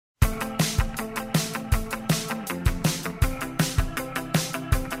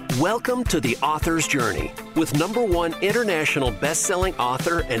Welcome to The Author's Journey with #1 international best-selling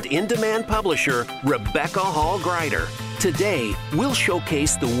author and in-demand publisher, Rebecca Hall Gruyter. Today, we'll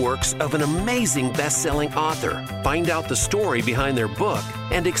showcase the works of an amazing best-selling author, find out the story behind their book,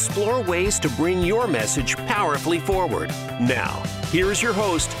 and explore ways to bring your message powerfully forward. Now, here's your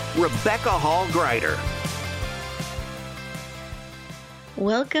host, Rebecca Hall Gruyter.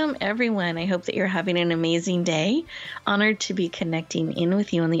 Welcome, everyone. I hope that you're having an amazing day. Honored to be connecting in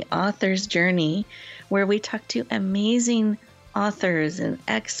with you on the Author's Journey, where we talk to amazing authors and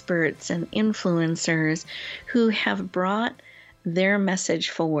experts and influencers who have brought their message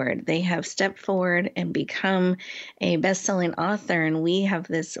forward. They have stepped forward and become a best-selling author, and we have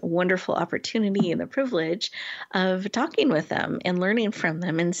this wonderful opportunity and the privilege of talking with them and learning from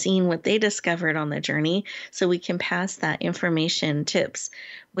them and seeing what they discovered on the journey so we can pass that information, tips,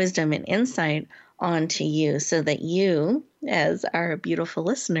 wisdom, and insight on to you so that you, as our beautiful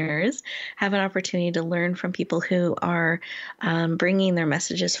listeners, have an opportunity to learn from people who are bringing their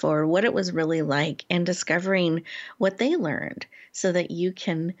messages forward, what it was really like, and discovering what they learned so that you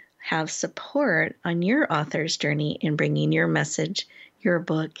can have support on your author's journey in bringing your message, your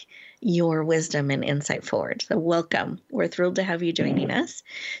book, your wisdom and insight forward. So welcome. We're thrilled to have you joining us.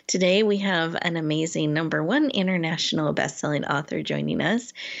 Today we have an amazing #1 international best-selling author joining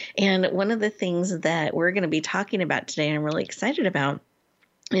us. And one of the things that we're going to be talking about today, and I'm really excited about,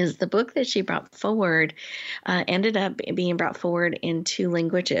 is the book that she brought forward ended up being brought forward in 2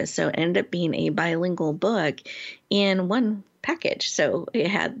 languages. So it ended up being a bilingual book in one package. So it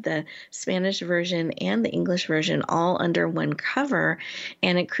had the Spanish version and the English version all under one cover,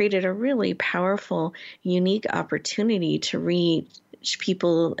 and it created a really powerful, unique opportunity to reach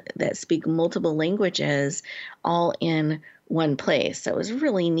people that speak multiple languages all in one place. So it was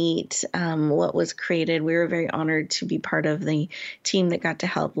really neat what was created. We were very honored to be part of the team that got to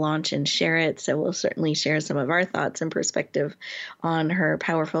help launch and share it. So we'll certainly share some of our thoughts and perspective on her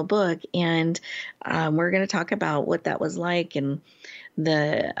powerful book. And we're going to talk about what that was like and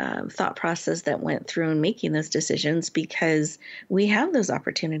the thought process that went through in making those decisions, because we have those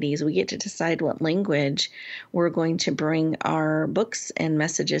opportunities. We get to decide what language we're going to bring our books and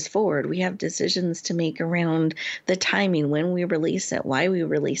messages forward. We have decisions to make around the timing, when we release it, why we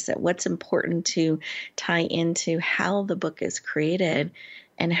release it, what's important to tie into how the book is created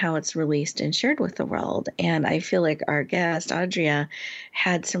and how it's released and shared with the world. And I feel like our guest, Audria,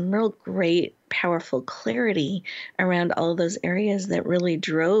 had some real great, powerful clarity around all those areas that really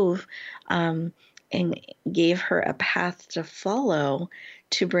drove and gave her a path to follow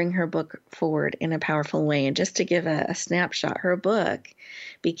to bring her book forward in a powerful way. And just to give a snapshot, her book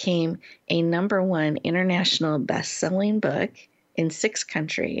became a #1 international best-selling book in 6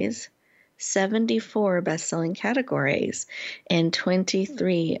 countries, 74 best-selling categories, and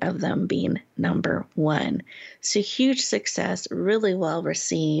 23 of them being #1. So huge success, really well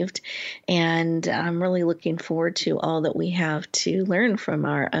received, and I'm really looking forward to all that we have to learn from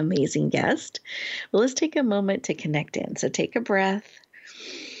our amazing guest. Well, let's take a moment to connect in. So take a breath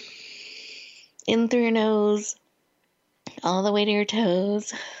in through your nose, all the way to your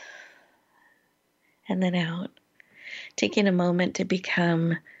toes, and then out. Taking a moment to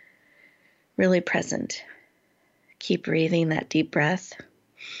become really present. Keep breathing that deep breath.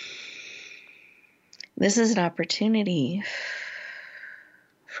 This is an opportunity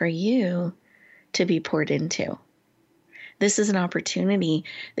for you to be poured into. This is an opportunity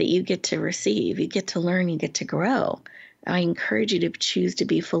that you get to receive. You get to learn, you get to grow. I encourage you to choose to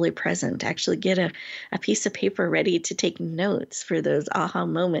be fully present. Actually get a piece of paper ready to take notes for those aha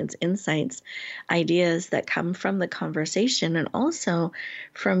moments, insights, ideas that come from the conversation, and also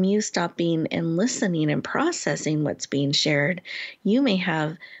from you stopping and listening and processing what's being shared. You may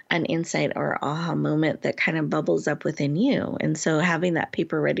have an insight or aha moment that kind of bubbles up within you. And so having that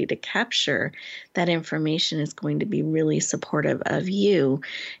paper ready to capture that information is going to be really supportive of you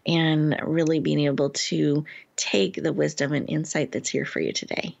and really being able to take the wisdom and insight that's here for you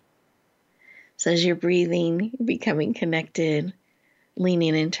today. So as you're breathing, becoming connected,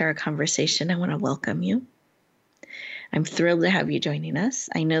 leaning into our conversation, I want to welcome you. I'm thrilled to have you joining us.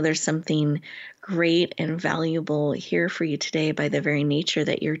 I know there's something great and valuable here for you today by the very nature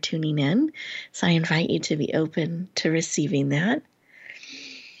that you're tuning in. So I invite you to be open to receiving that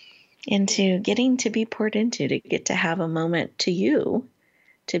and to getting to be poured into, to get to have a moment to you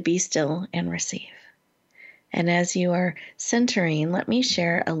to be still and receive. And as you are centering, let me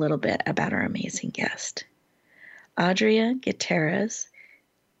share a little bit about our amazing guest. Audria Gutierrez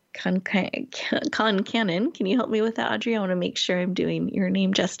Concannon. Can you help me with that, Audria? I want to make sure I'm doing your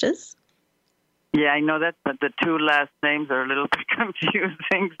name justice. Yeah, I know that, but the two last names are a little bit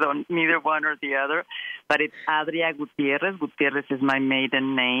confusing, so neither one or the other. But it's Adria Gutierrez. Gutierrez is my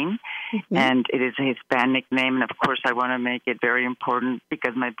maiden name, and it is a Hispanic name. And, of course, I want to make it very important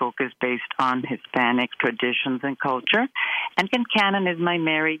because my book is based on Hispanic traditions and culture. And Concannon is my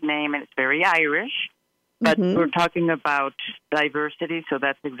married name, and it's very Irish. But we're talking about diversity, so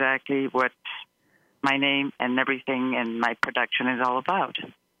that's exactly what my name and everything and my production is all about.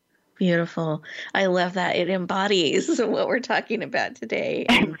 Beautiful. I love that. It embodies what we're talking about today.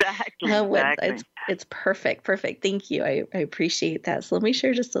 Exactly. It's perfect. Perfect. Thank you. I appreciate that. So let me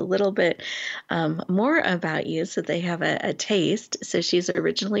share just a little bit more about you so they have a taste. So she's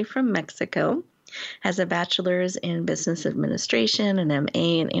originally from Mexico, has a bachelor's in business administration, an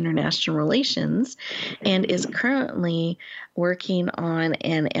MA in international relations, and is currently working on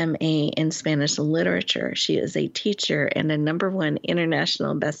an MA in Spanish literature. She is a teacher and a #1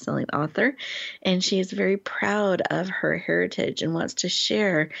 international best-selling author, and she is very proud of her heritage and wants to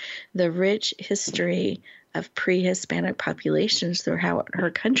share the rich history of pre-Hispanic populations throughout her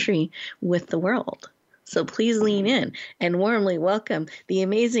country with the world. So please lean in and warmly welcome the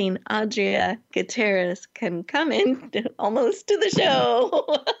amazing Adria Gutierrez. Can come in almost to the show.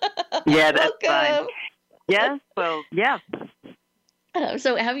 Yeah, that's fine. Yes, well, yeah.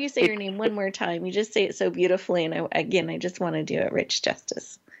 So have you say your name one more time? You just say it so beautifully, and I just want to do it rich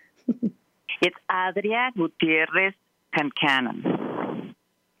justice. It's Adria Gutierrez Concannon.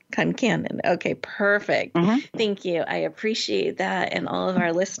 Concannon. Okay, perfect. Thank you. I appreciate that, and all of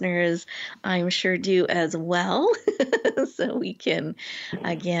our listeners, I'm sure, do as well. So we can,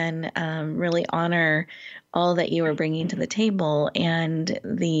 again, really honor all that you are bringing to the table and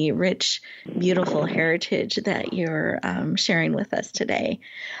the rich, beautiful heritage that you're sharing with us today.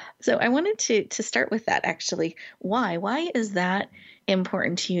 So I wanted to start with that, actually. Why? Why is that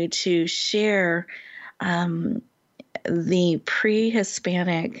important to you to share the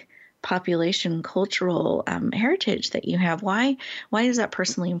pre-Hispanic population cultural heritage that you have? Why is that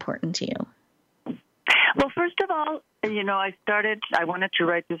personally important to you? Well, first of all, I wanted to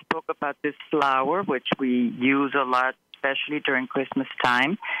write this book about this flower, which we use a lot, especially during Christmas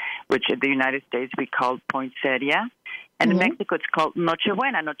time, which in the United States we call poinsettia. And in Mexico, it's called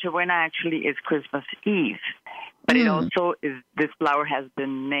Nochebuena. Nochebuena actually is Christmas Eve. But it also is, this flower has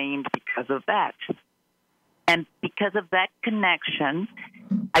been named because of that. And because of that connection,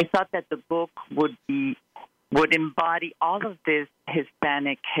 I thought that the book would embody all of this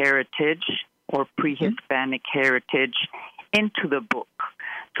Hispanic heritage or pre-Hispanic heritage into the book.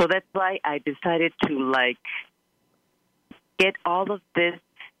 So that's why I decided to get all of this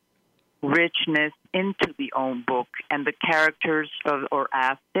richness into the own book, and the characters or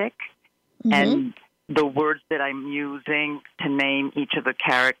Aztec and the words that I'm using to name each of the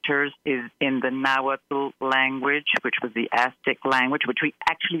characters is in the Nahuatl language, which was the Aztec language, which we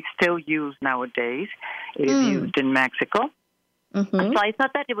actually still use nowadays. It is used in Mexico. So I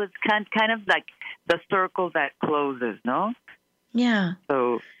thought that it was kind of like the circle that closes, no? Yeah.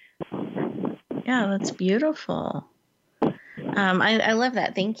 So. Yeah, that's beautiful. I love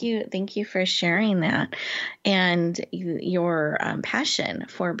that. Thank you for sharing that and your passion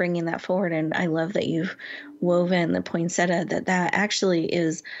for bringing that forward. And I love that you've woven the poinsettia, that actually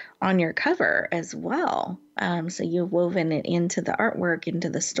is on your cover as well. So you've woven it into the artwork, into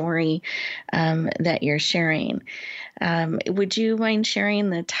the story that you're sharing. Would you mind sharing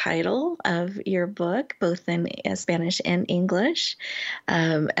the title of your book, both in Spanish and English,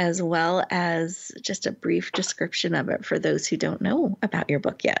 as well as just a brief description of it for those who don't know about your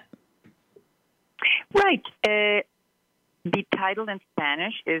book yet? Right. The title in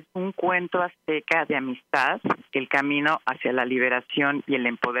Spanish is Un cuento azteca de amistad, el camino hacia la liberación y el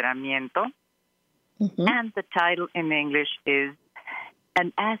empoderamiento. And the title in English is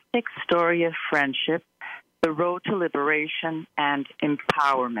An Aztec Story of Friendship, The Road to Liberation and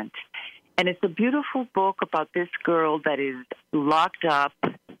Empowerment. And it's a beautiful book about this girl that is locked up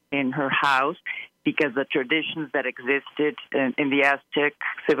in her house because the traditions that existed in the Aztec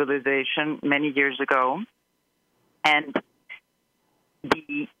civilization many years ago. And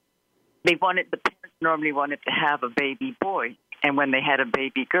the parents normally wanted to have a baby boy. And when they had a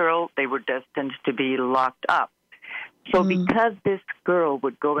baby girl, they were destined to be locked up. So because this girl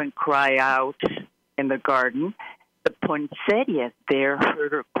would go and cry out in the garden, the poinsettias there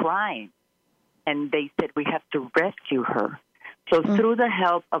heard her crying. And they said, we have to rescue her. So through the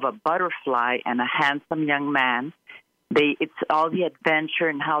help of a butterfly and a handsome young man, it's all the adventure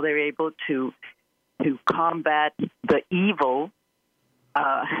and how they're able to combat the evil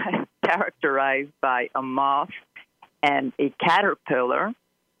characterized by a moth and a caterpillar.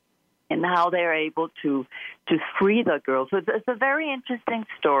 And and how they're able to free the girls. So it's a very interesting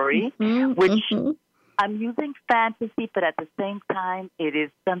story, which I'm using fantasy, but at the same time, it is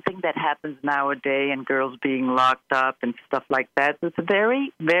something that happens nowadays, and girls being locked up and stuff like that. So it's a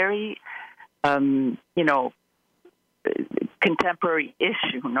very, very, contemporary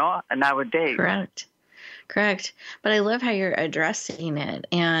issue, nowadays. Correct. But I love how you're addressing it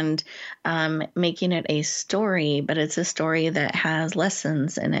and making it a story, but it's a story that has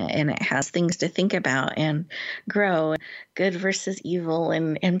lessons in it, and it has things to think about and grow, good versus evil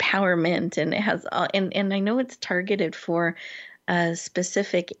and empowerment. And it has and I know it's targeted for a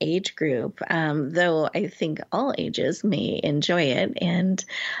specific age group, though I think all ages may enjoy it and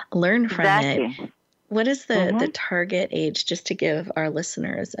learn from it. What is the target age, just to give our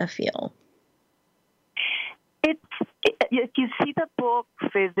listeners a feel? If you see the book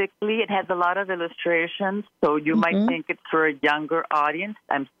physically, it has a lot of illustrations, so you might think it's for a younger audience.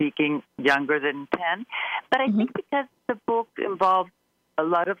 I'm speaking younger than 10. But I think because the book involves a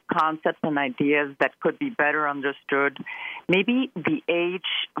lot of concepts and ideas that could be better understood, maybe the age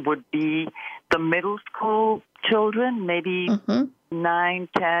would be the middle school children, maybe 9,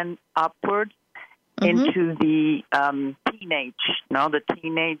 10 upwards, into the the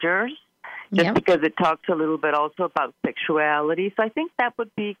teenagers. Just because it talks a little bit also about sexuality. So I think that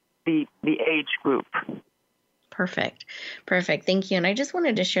would be the age group. Perfect. Thank you. And I just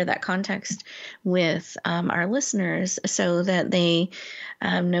wanted to share that context with our listeners so that they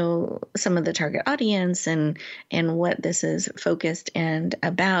know some of the target audience and what this is focused and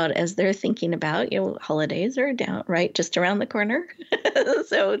about as they're thinking about, holidays are just around the corner.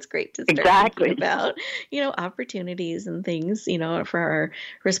 So it's great to start thinking about, opportunities and things, for our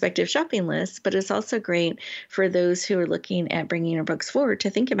respective shopping lists. But it's also great for those who are looking at bringing your books forward to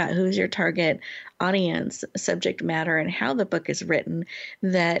think about who's your target audience, subject matter, and how the book is written,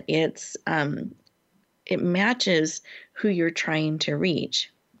 that it matches who you're trying to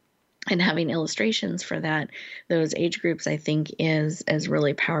reach. And having illustrations for those age groups, I think, is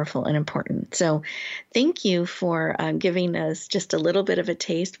really powerful and important. So thank you for giving us just a little bit of a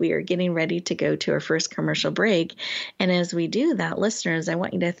taste. We are getting ready to go to our first commercial break. And as we do that, listeners, I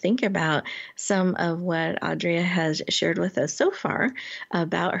want you to think about some of what Audrea has shared with us so far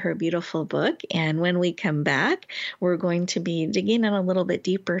about her beautiful book. And when we come back, we're going to be digging in a little bit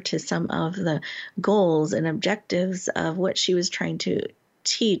deeper to some of the goals and objectives of what she was trying to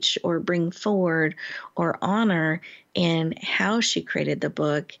teach or bring forward or honor, and how she created the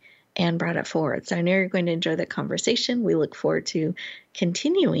book and brought it forward. So I know you're going to enjoy that conversation. We look forward to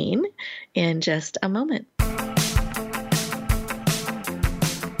continuing in just a moment.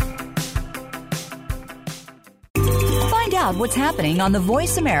 Find out what's happening on the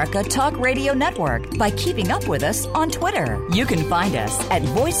Voice America Talk Radio Network by keeping up with us on Twitter. You can find us at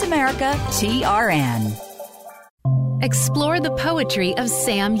Voice America TRN. Explore the poetry of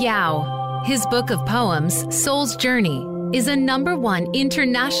Sam Yao. His book of poems, Soul's Journey, is a #1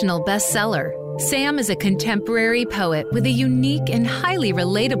 international bestseller. Sam is a contemporary poet with a unique and highly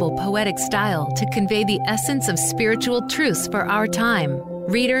relatable poetic style to convey the essence of spiritual truths for our time.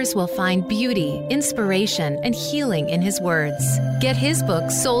 Readers will find beauty, inspiration, and healing in his words. Get his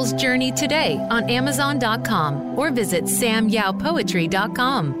book, Soul's Journey, today on Amazon.com or visit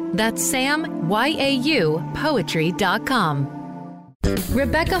SamYaoPoetry.com. That's Sam, Y-A-U, Poetry.com.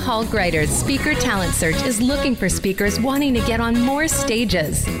 Rebecca Hall Greider's Speaker Talent Search is looking for speakers wanting to get on more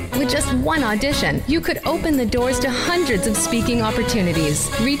stages. With just one audition, you could open the doors to hundreds of speaking opportunities,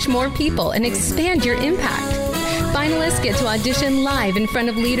 reach more people, and expand your impact. Finalists get to audition live in front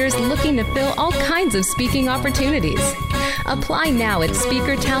of leaders looking to fill all kinds of speaking opportunities. Apply now at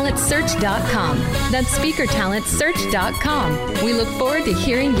SpeakerTalentSearch.com. That's SpeakerTalentSearch.com. We look forward to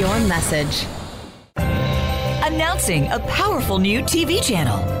hearing your message. Announcing a powerful new TV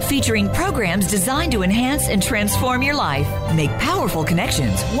channel featuring programs designed to enhance and transform your life. Make powerful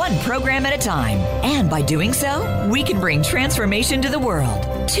connections, one program at a time. And by doing so, we can bring transformation to the world.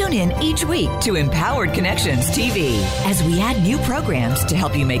 Tune in each week to Empowered Connections TV as we add new programs to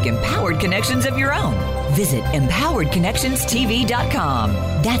help you make empowered connections of your own. Visit EmpoweredConnectionsTV.com.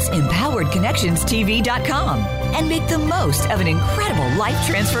 That's EmpoweredConnectionsTV.com. And make the most of an incredible life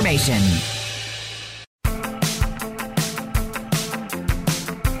transformation.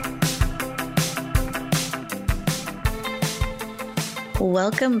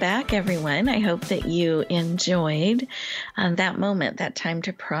 Welcome back, everyone. I hope that you enjoyed that moment, that time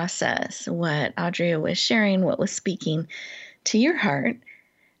to process what Audrea was sharing, what was speaking to your heart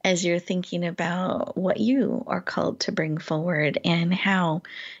as you're thinking about what you are called to bring forward and how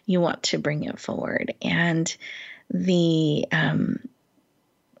you want to bring it forward. And the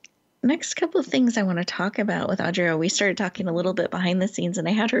not next couple of things I want to talk about with Audra, we started talking a little bit behind the scenes, and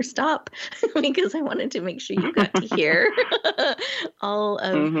I had her stop because I wanted to make sure you got to hear all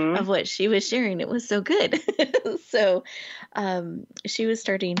of what she was sharing. It was so good. So she was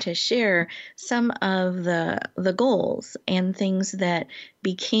starting to share some of the goals and things that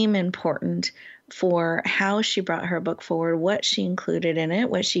became important for how she brought her book forward, what she included in it,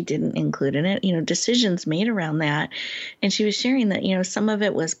 what she didn't include in it, decisions made around that. And she was sharing that, some of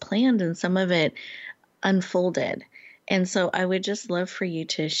it was planned and some of it unfolded. And so I would just love for you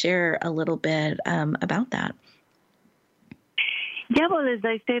to share a little bit about that. Yeah, well, as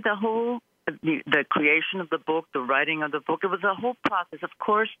I say, the creation of the book, the writing of the book, it was a whole process. Of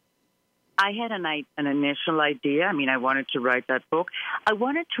course, I had an initial idea. I mean, I wanted to write that book. I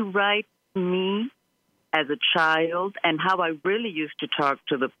wanted to write me as a child and how I really used to talk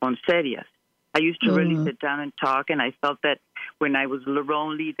to the poinsettias. I used to really sit down and talk, and I felt that when I was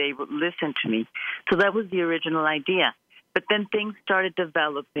lonely, they would listen to me. So that was the original idea. But then things started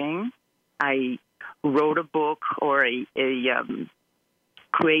developing. I wrote a book or a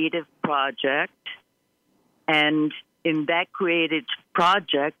creative project, and in that creative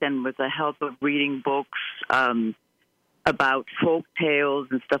project, and with the help of reading books about folk tales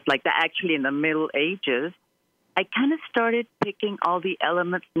and stuff like that, actually in the Middle Ages, I kind of started picking all the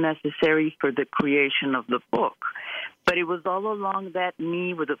elements necessary for the creation of the book. But it was all along that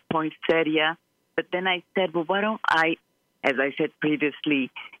me with a poinsettia. But then I said, well, why don't I, as I said previously,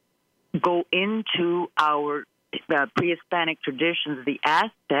 go into our pre-Hispanic traditions, the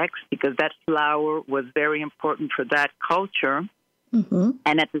Aztecs, because that flower was very important for that culture.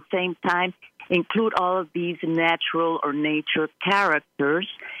 And at the same time, include all of these natural or nature characters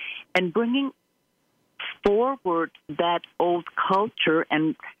and bringing forward that old culture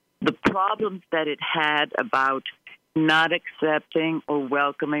and the problems that it had about not accepting or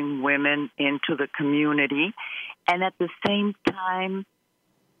welcoming women into the community. And at the same time,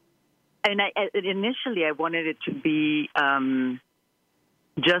 initially I wanted it to be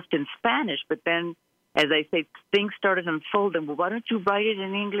just in Spanish, but then, as I say, things started unfolding. Well, why don't you write it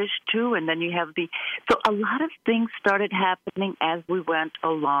in English too? And then you have so a lot of things started happening as we went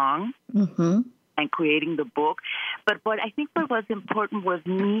along and creating the book. But what I think what was important was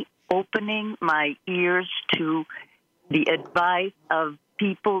me opening my ears to the advice of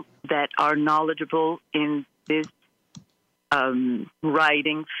people that are knowledgeable in this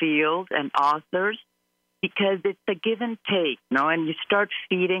writing field and authors, because it's a give and take, and you start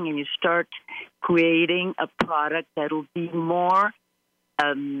feeding and you start creating a product that will be more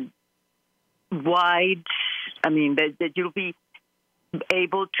wide. I mean, that you'll be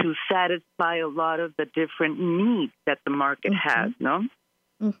able to satisfy a lot of the different needs that the market has, The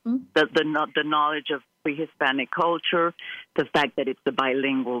knowledge of pre-Hispanic culture, the fact that it's a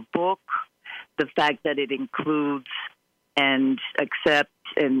bilingual book, the fact that it includes and accepts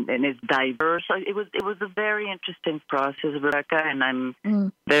and is diverse. So it was a very interesting process, Rebecca, and I'm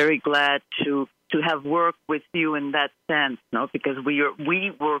very glad to have worked with you in that sense, because we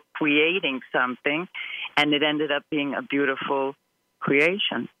were creating something, and it ended up being a beautiful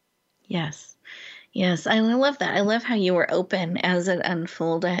creation. Yes, I love that. I love how you were open as it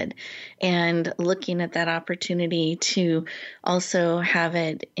unfolded and looking at that opportunity to also have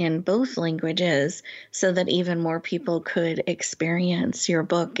it in both languages so that even more people could experience your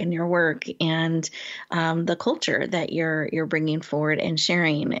book and your work and the culture that you're bringing forward and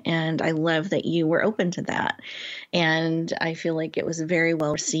sharing. And I love that you were open to that. And I feel like it was very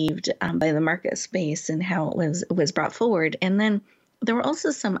well received by the market space and how it was brought forward. And then there were also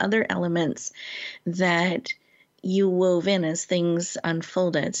some other elements that you wove in as things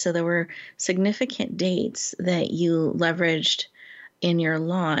unfolded. So there were significant dates that you leveraged in your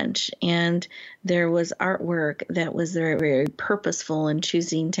launch, and there was artwork that was very, very purposeful in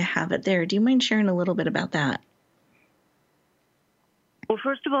choosing to have it there. Do you mind sharing a little bit about that? Well,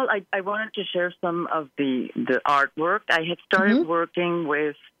 first of all, I wanted to share some of the artwork. I had started working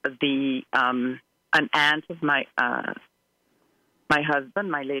with an aunt of my husband,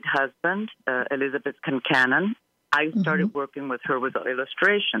 my late husband, Elizabeth Concannon. I started working with her with the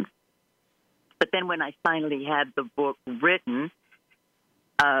illustrations. But then when I finally had the book written,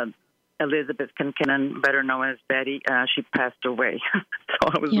 Elizabeth Concannon, better known as Betty, she passed away. So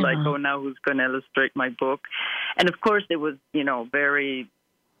I was like, oh, now who's going to illustrate my book? And of course, it was, very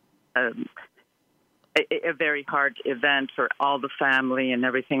a very hard event for all the family and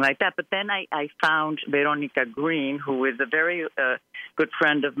everything like that. But then I found Veronica Green, who is a very good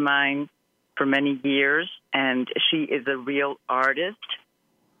friend of mine for many years, and she is a real artist.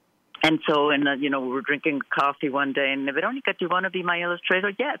 And so, we were drinking coffee one day, and Veronica, do you want to be my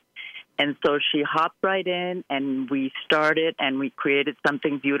illustrator? Yes. And so she hopped right in, and we started, and we created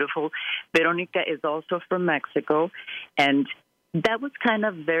something beautiful. Veronica is also from Mexico, and that was kind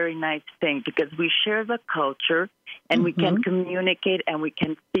of a very nice thing because we share the culture, and we can communicate, and we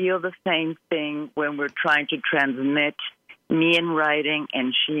can feel the same thing when we're trying to transmit, me in writing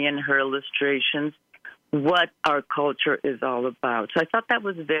and she in her illustrations, what our culture is all about. So I thought that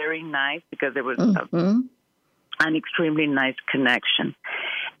was very nice because there was an extremely nice connection.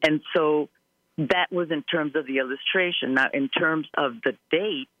 And so that was in terms of the illustration. Now, in terms of the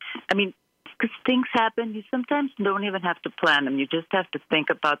date, I mean, because things happen, you sometimes don't even have to plan them. You just have to think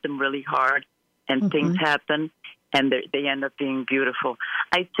about them really hard, and things happen, and they end up being beautiful.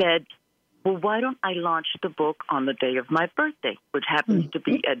 I said, well, why don't I launch the book on the day of my birthday, which happens to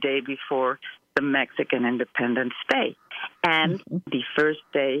be a day before the Mexican Independence Day and the first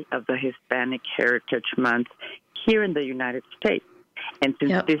day of the Hispanic Heritage Month here in the United States. And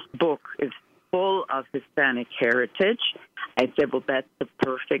since this book is full of Hispanic heritage, I said, well, that's the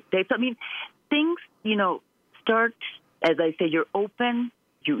perfect day. So, I mean, things, start, as I say, you're open,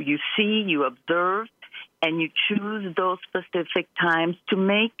 you see, you observe, and you choose those specific times to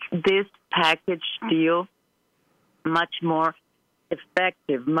make this package deal much more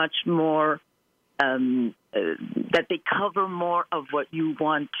effective, much more, that they cover more of what you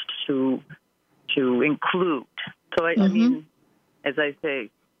want to include. So, I mean, as I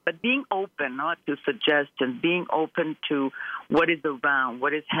say, but being open, not to suggestions, being open to what is around,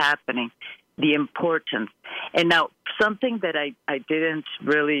 what is happening, the importance. And now, something that I didn't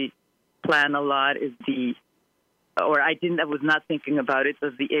really plan a lot is I was not thinking about it,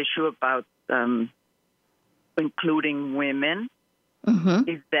 was the issue about including women.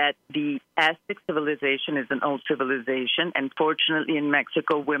 Is that the Aztec civilization is an old civilization, and fortunately in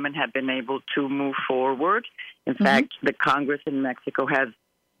Mexico, women have been able to move forward. In fact, the Congress in Mexico has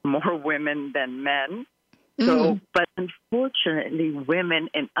more women than men. So, but unfortunately, women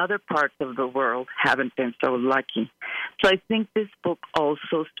in other parts of the world haven't been so lucky. So I think this book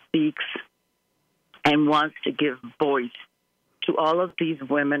also speaks and wants to give voice to all of these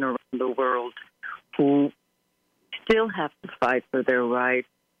women around the world who still have to fight for their rights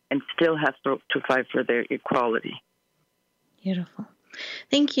and still have to fight for their equality. Beautiful.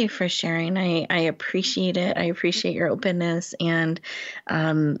 Thank you for sharing. I appreciate it. I appreciate your openness and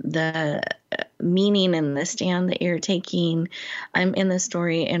the meaning and the stand that you're taking in the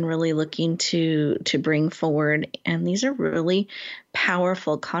story and really looking to bring forward. And these are really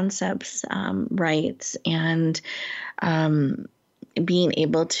powerful concepts, rights, and being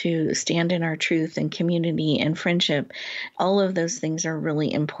able to stand in our truth and community and friendship. All of those things are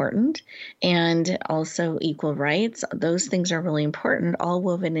really important. And also equal rights. Those things are really important, all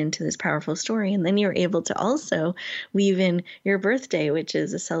woven into this powerful story. And then you're able to also weave in your birthday, which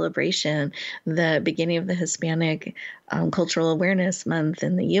is a celebration, the beginning of the Hispanic Cultural Awareness Month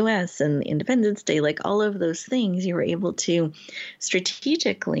in the U.S. and Independence Day, like all of those things you were able to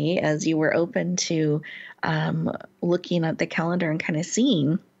strategically, as you were open to looking at the calendar and kind of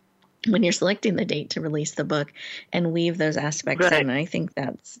seeing when you're selecting the date to release the book and weave those aspects in. And I think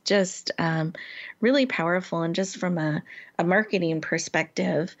that's just really powerful. And just from a marketing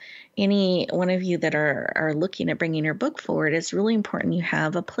perspective, any one of you that are looking at bringing your book forward, it's really important you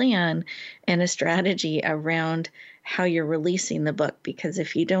have a plan and a strategy around how you're releasing the book, because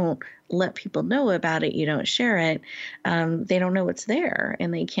if you don't let people know about it, you don't share it, they don't know it's there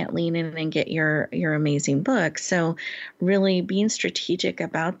and they can't lean in and get your amazing book. So really being strategic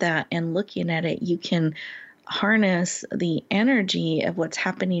about that and looking at it, you can harness the energy of what's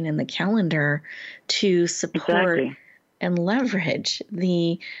happening in the calendar to support and leverage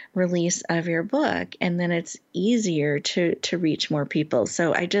the release of your book. And then it's easier to reach more people.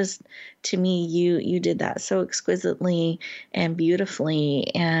 So to me, you did that so exquisitely and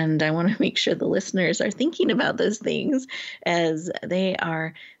beautifully. And I want to make sure the listeners are thinking about those things as they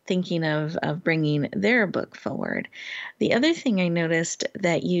are thinking of bringing their book forward. The other thing I noticed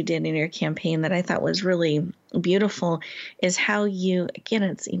that you did in your campaign that I thought was really beautiful is how you, again,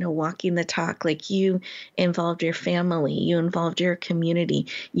 it's, walking the talk, like you involved your family, you involved your community,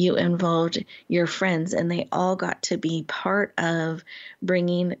 you involved your friends, and they all got to be part of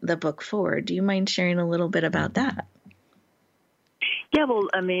bringing the book forward. Do you mind sharing a little bit about that? Yeah, well,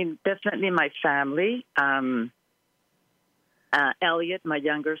 I mean, definitely my family. Elliot, my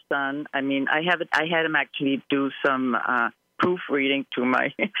younger son, I mean, I had him actually do some proofreading to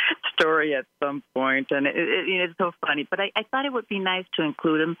my story at some point, and it's so funny. But I thought it would be nice to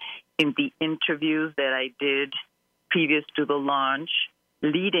include him in the interviews that I did previous to the launch,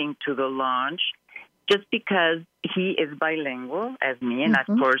 leading to the launch, just because he is bilingual as me, and of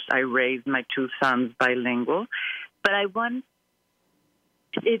course I raised my two sons bilingual, but I want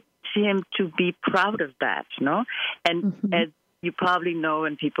him to be proud of that, And as you probably know,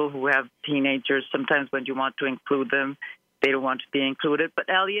 and people who have teenagers, sometimes when you want to include them, they don't want to be included. But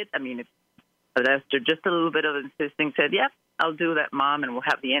Elliot, Lester, just a little bit of insisting, said, "Yep, I'll do that, Mom, and we'll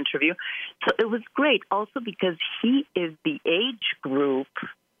have the interview." So it was great, also because he is the age group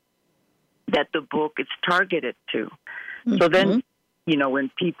that the book is targeted to. So then, when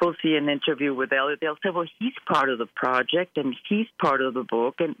people see an interview with Elliot, they'll say, well, he's part of the project and he's part of the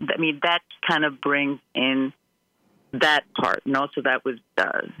book. And that kind of brings in that part, So that was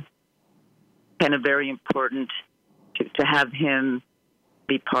kind of very important to have him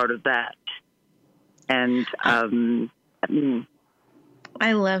be part of that. And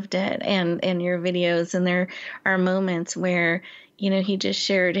I loved it and your videos, and there are moments where he just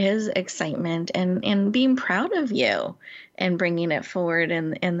shared his excitement and being proud of you and bringing it forward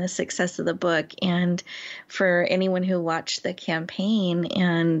and the success of the book. And for anyone who watched the campaign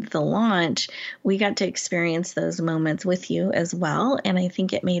and the launch, we got to experience those moments with you as well. And I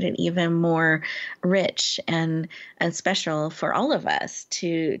think it made it even more rich and special for all of us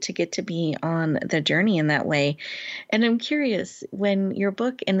to get to be on the journey in that way. And I'm curious, when your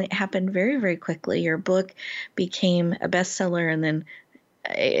book, and it happened very, very quickly, your book became a bestseller and then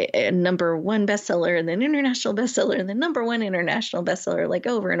a number one bestseller and then international bestseller and then number one international bestseller, like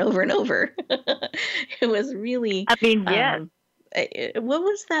over and over and over. It was really, yes. What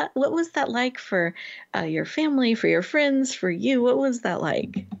was that like for your family, for your friends, for you? What was that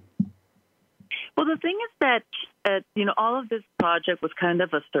like? Well, the thing is that, all of this project was kind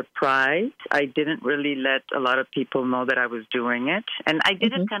of a surprise. I didn't really let a lot of people know that I was doing it. And I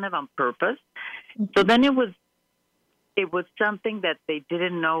did it kind of on purpose. So then it was something that they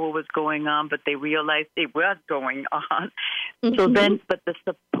didn't know what was going on, but they realized it was going on. So then, but the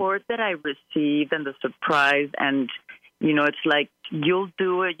support that I received and the surprise, and, it's like, you'll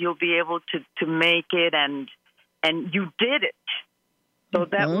do it, you'll be able to make it, and you did it. So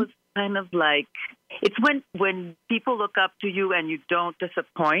that was kind of like, it's when people look up to you and you don't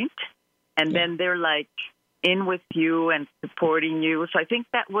disappoint, and then they're like in with you and supporting you. So I think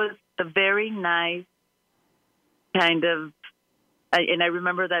that was a very nice kind of, and I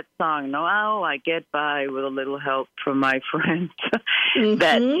remember that song, I get by with a little help from my friends.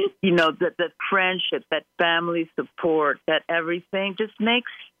 That, that friendship, that family support, that everything just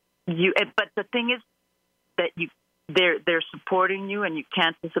makes you, but the thing is that they're supporting you and you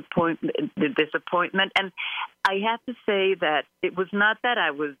can't disappoint the disappointment. And I have to say that it was not that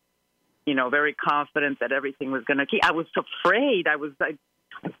I was, very confident that everything was going to keep. I was afraid. I was like,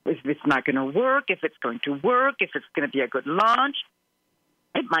 if it's not going to work, if it's going to work, if it's going to be a good launch,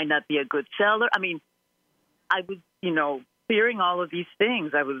 it might not be a good seller. I was, fearing all of these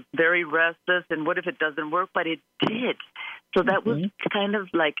things. I was very restless, and what if it doesn't work? But it did. So that was kind of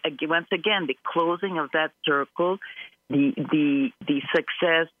like, once again, the closing of that circle, the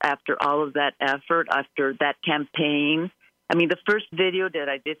success after all of that effort, after that campaign. The first video that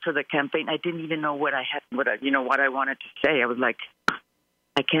I did for the campaign, I didn't even know what I wanted to say. I was like,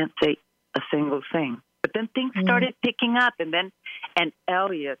 I can't say a single thing. But then things started picking up, and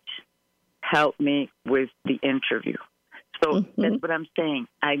Elliot helped me with the interview. So that's what I'm saying.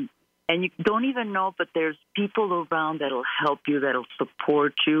 And you don't even know, but there's people around that'll help you, that'll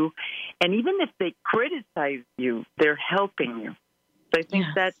support you. And even if they criticize you, they're helping you. So I think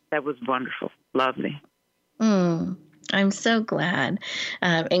that was wonderful, lovely. I'm so glad.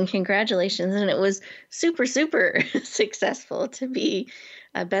 And congratulations. And it was super, super successful to be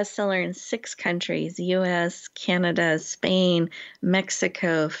a bestseller in 6 countries, U.S., Canada, Spain,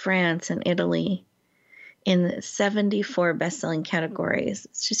 Mexico, France, and Italy, in 74 best-selling categories.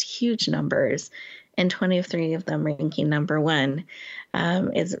 It's just huge numbers, and 23 of them ranking number one.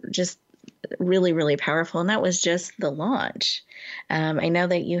 It's just really, really powerful. And that was just the launch. I know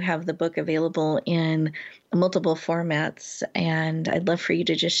that you have the book available in multiple formats, and I'd love for you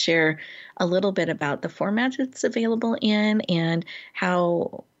to just share a little bit about the formats it's available in and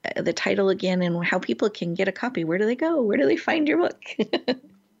how the title again and how people can get a copy. Where do they go? Where do they find your book?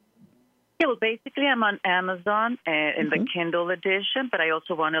 Yeah, well, basically, I'm on Amazon in the Kindle edition, but I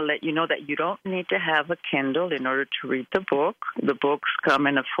also want to let you know that you don't need to have a Kindle in order to read the book. The books come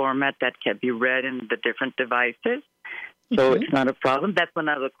in a format that can be read in the different devices, so it's not a problem. That's one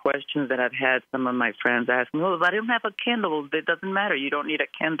of the questions that I've had some of my friends ask me, well, if I don't have a Kindle, it doesn't matter. You don't need a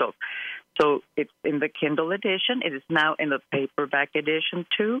Kindle. So it's in the Kindle edition. It is now in the paperback edition,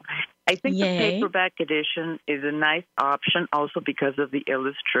 too. I think the paperback edition is a nice option also because of the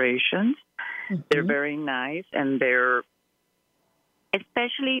illustrations. They're very nice, and they're,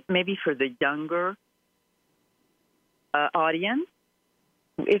 especially maybe for the younger audience,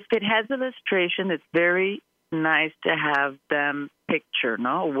 if it has illustration, it's very nice to have them picture,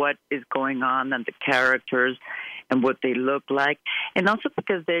 what is going on and the characters and what they look like. And also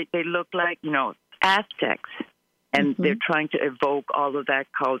because they look like, Aztecs. And they're trying to evoke all of that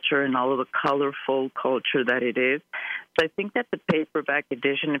culture and all of the colorful culture that it is. So I think that the paperback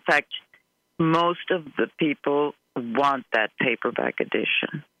edition, in fact, most of the people want that paperback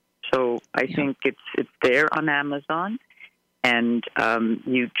edition. So I think it's there on Amazon. And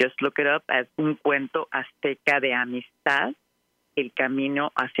you just look it up as Un Cuento Azteca de Amistad, El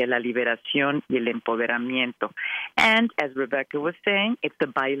Camino hacia la Liberación y el Empoderamiento. And as Rebecca was saying, it's a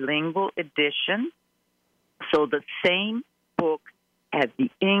bilingual edition. So the same book has the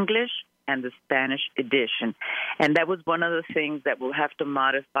English and the Spanish edition. And that was one of the things that we'll have to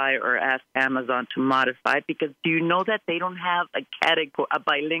modify or ask Amazon to modify, because do you know that they don't have a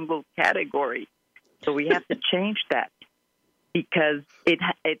bilingual category? So we have to change that, because it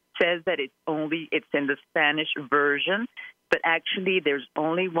says that it's in the Spanish version, but actually there's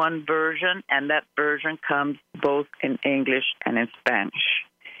only one version, and that version comes both in English and in Spanish.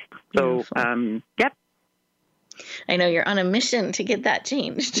 So, yep. I know you're on a mission to get that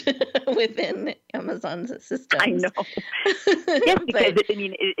changed within Amazon's system. I know. Yes, because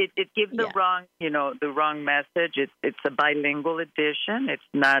it gives the wrong message. It's a bilingual edition. It's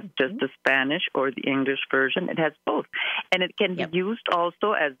not just the Spanish or the English version. It has both, and it can be used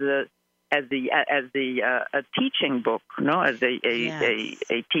also as a teaching book, as a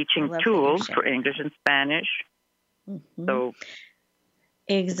teaching tool for English and Spanish. So.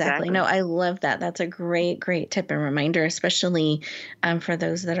 Exactly. No, I love that. That's a great tip and reminder, especially for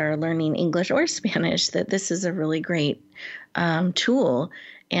those that are learning English or Spanish, that this is a really great tool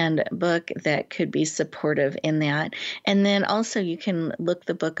and book that could be supportive in that. And then also you can look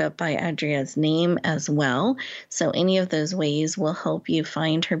the book up by Adria's name as well. So any of those ways will help you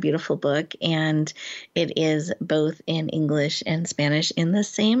find her beautiful book. And it is both in English and Spanish in the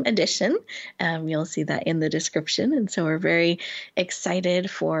same edition. You'll see that in the description. And so we're very excited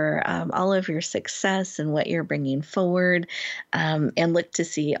for all of your success and what you're bringing forward, and look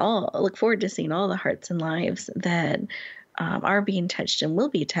forward to seeing all the hearts and lives that are being touched and will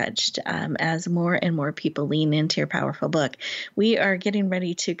be touched as more and more people lean into your powerful book. We are getting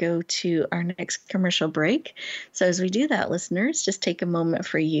ready to go to our next commercial break. So as we do that, listeners, just take a moment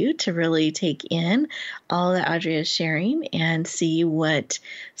for you to really take in all that Adria is sharing and see what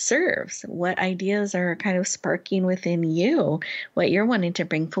serves, what ideas are kind of sparking within you, what you're wanting to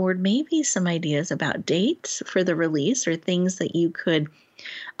bring forward, maybe some ideas about dates for the release or things that you could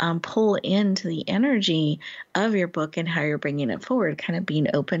pull into the energy of your book and how you're bringing it forward, kind of being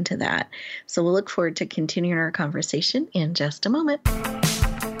open to that. So we'll look forward to continuing our conversation in just a moment.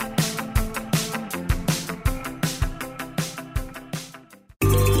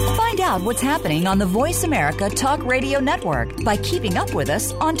 Find out what's happening on the Voice America Talk Radio Network by keeping up with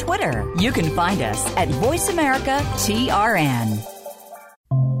us on Twitter. You can find us at Voice America TRN.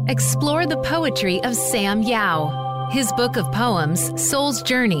 Explore the poetry of Sam Yao. His book of poems, Soul's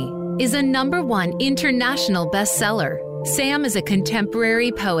Journey, is a #1 international bestseller. Sam is a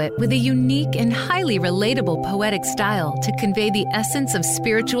contemporary poet with a unique and highly relatable poetic style to convey the essence of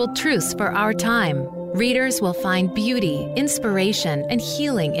spiritual truths for our time. Readers will find beauty, inspiration, and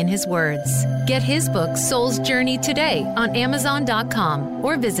healing in his words. Get his book, Soul's Journey, today on Amazon.com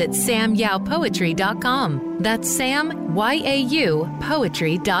or visit SamYaoPoetry.com. That's Sam, Y-A-U,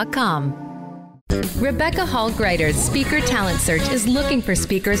 Poetry.com. Rebecca Hall Greider's Speaker Talent Search is looking for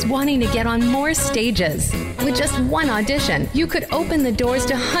speakers wanting to get on more stages. With just one audition, you could open the doors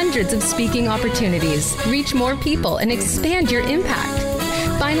to hundreds of speaking opportunities, reach more people, and expand your impact.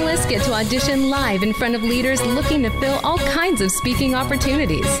 Finalists get to audition live in front of leaders looking to fill all kinds of speaking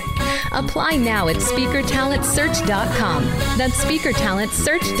opportunities. Apply now at SpeakerTalentSearch.com. That's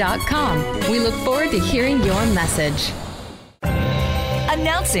SpeakerTalentSearch.com. We look forward to hearing your message.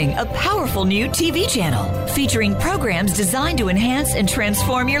 Announcing a powerful new TV channel featuring programs designed to enhance and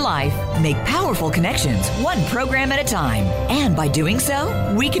transform your life. Make powerful connections, one program at a time. And by doing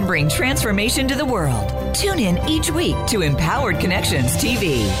so, we can bring transformation to the world. Tune in each week to Empowered Connections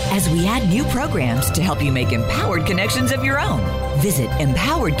TV as we add new programs to help you make empowered connections of your own. Visit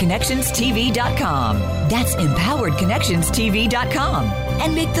EmpoweredConnectionsTV.com. That's EmpoweredConnectionsTV.com.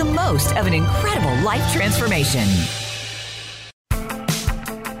 And make the most of an incredible life transformation.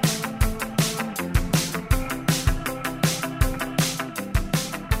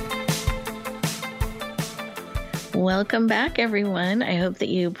 Welcome back, everyone. I hope that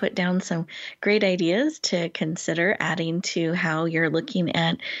you put down some great ideas to consider adding to how you're looking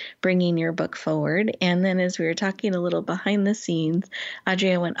at bringing your book forward. And then as we were talking a little behind the scenes,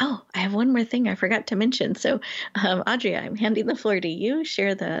 Adria went, oh, I have one more thing I forgot to mention. So, Adria, I'm handing the floor to you.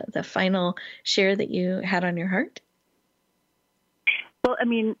 Share the final share that you had on your heart. Well,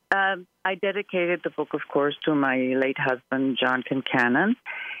 I dedicated the book, of course, to my late husband, John Kincannon.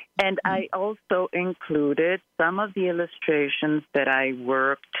 And I also included some of the illustrations that I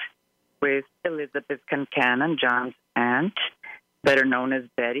worked with Elizabeth Kincannon, John's aunt, better known as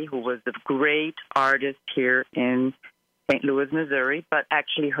Betty, who was a great artist here in St. Louis, Missouri, but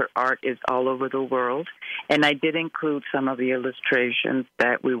actually her art is all over the world. And I did include some of the illustrations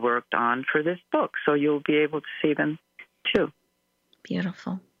that we worked on for this book, so you'll be able to see them too.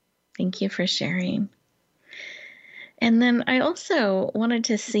 Beautiful. Thank you for sharing. And then I also wanted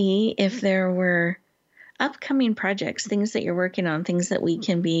to see if there were upcoming projects, things that you're working on, things that we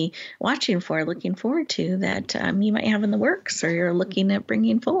can be watching for, looking forward to that you might have in the works or you're looking at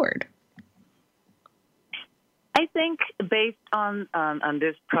bringing forward. I think based on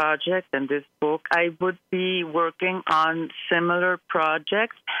this project and this book, I would be working on similar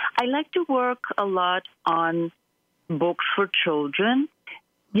projects. I like to work a lot on books for children.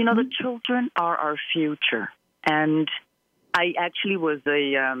 You know, the children are our future. And I actually was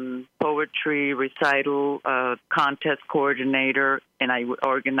a poetry recital contest coordinator, and I would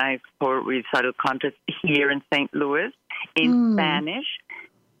organize poetry recital contests here in St. Louis in Spanish,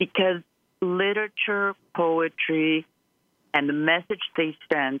 because literature, poetry, and the message they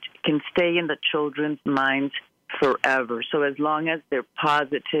send can stay in the children's minds forever. So as long as they're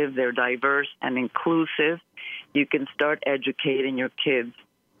positive, they're diverse and inclusive, you can start educating your kids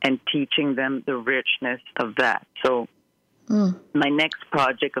and teaching them the richness of that. So my next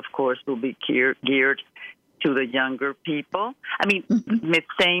project, of course, will be geared to the younger people.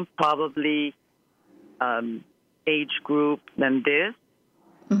 Same probably age group than this,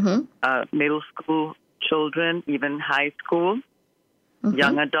 middle school children, even high school,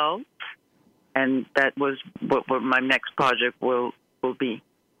 young adults. And that was what my next project will be.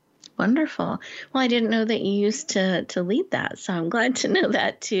 Wonderful. Well, I didn't know that you used to lead that, so I'm glad to know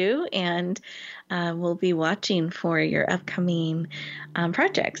that too. And we'll be watching for your upcoming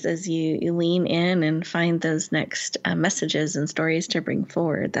projects as you lean in and find those next messages and stories to bring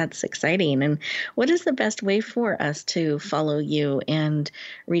forward. That's exciting. And what is the best way for us to follow you and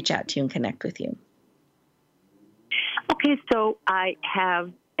reach out to you and connect with you? Okay, so I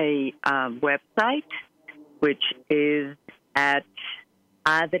have a website, which is at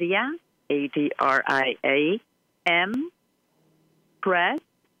Adria, ADRIA, Press,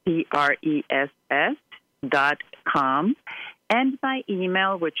 PRESS.com, and my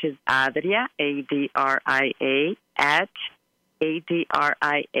email, which is Adria, ADRIA, at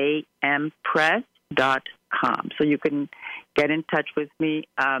ADRIAMpress.com. So you can get in touch with me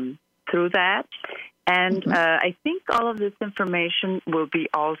through that. And I think all of this information will be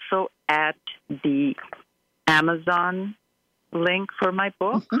also at the Amazon link for my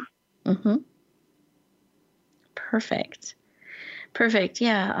book. Perfect.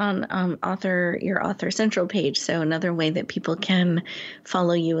 Yeah, on your Author Central page. So another way that people can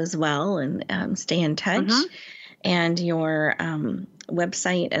follow you as well and stay in touch. And your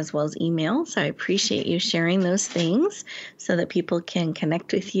website as well as email. So I appreciate you sharing those things so that people can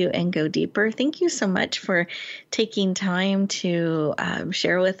connect with you and go deeper. Thank you so much for taking time to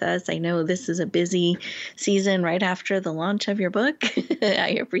share with us. I know this is a busy season right after the launch of your book.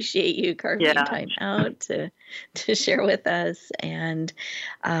 I appreciate you carving time out to share with us. And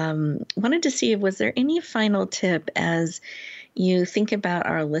wanted to see, was there any final tip as you think about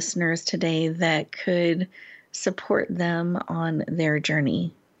our listeners today that could support them on their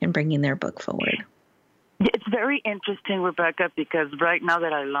journey in bringing their book forward? It's very interesting, Rebecca, because right now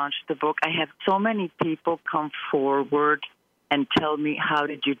that I launched the book, I have so many people come forward and tell me, how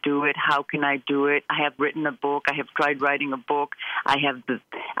did you do it? How can I do it? I have written a book. I have tried writing a book. I have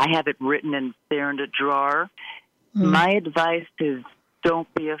it written and there in the drawer. My advice is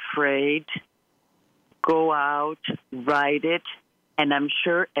don't be afraid. Go out, write it. And I'm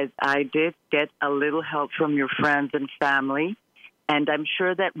sure, as I did, get a little help from your friends and family. And I'm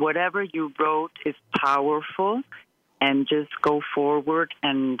sure that whatever you wrote is powerful. And just go forward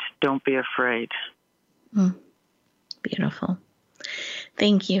and don't be afraid. Beautiful.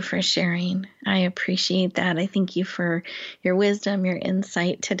 Thank you for sharing. I appreciate that. I thank you for your wisdom, your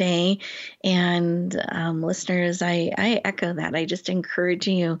insight today. And listeners, I echo that. I just encourage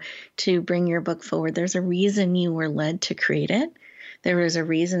you to bring your book forward. There's a reason you were led to create it. There was a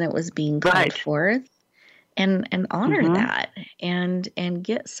reason it was being called forth. and honor that and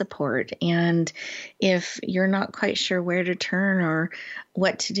get support. And if you're not quite sure where to turn or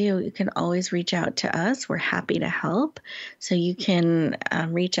what to do, you can always reach out to us. We're happy to help. So you can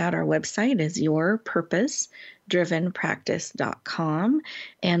reach out. Our website is yourpurposedrivenpractice.com.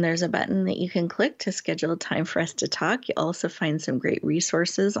 And there's a button that you can click to schedule a time for us to talk. You also find some great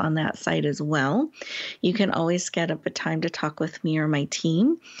resources on that site as well. You can always get up a time to talk with me or my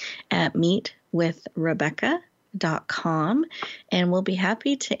team at meetwithrebecca.com, and we'll be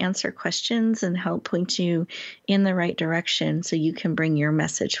happy to answer questions and help point you in the right direction so you can bring your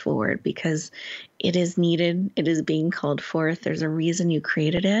message forward, because it is needed. It is being called forth. There's a reason you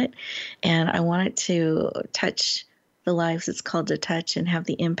created it, and I want it to touch the lives it's called to touch and have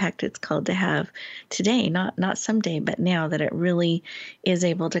the impact it's called to have today, not someday, but now, that it really is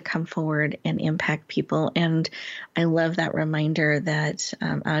able to come forward and impact people. And I love that reminder that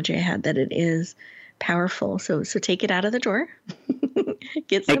Audrey had, that it is powerful. So take it out of the drawer,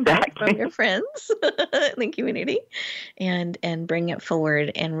 get some back from your friends in the community, and bring it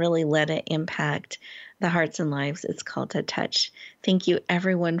forward and really let it impact the hearts and lives it's called to touch. Thank you,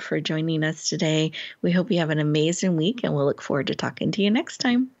 everyone, for joining us today. We hope you have an amazing week, and we'll look forward to talking to you next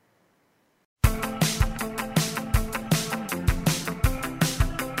time.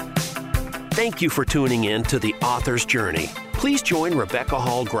 Thank you for tuning in to The Author's Journey. Please join Rebecca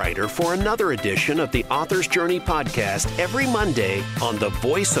Hall Gruyter for another edition of the Author's Journey podcast every Monday on the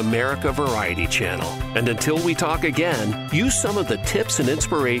Voice America Variety Channel. And until we talk again, use some of the tips and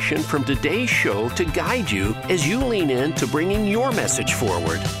inspiration from today's show to guide you as you lean in to bringing your message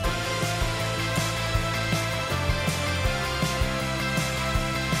forward.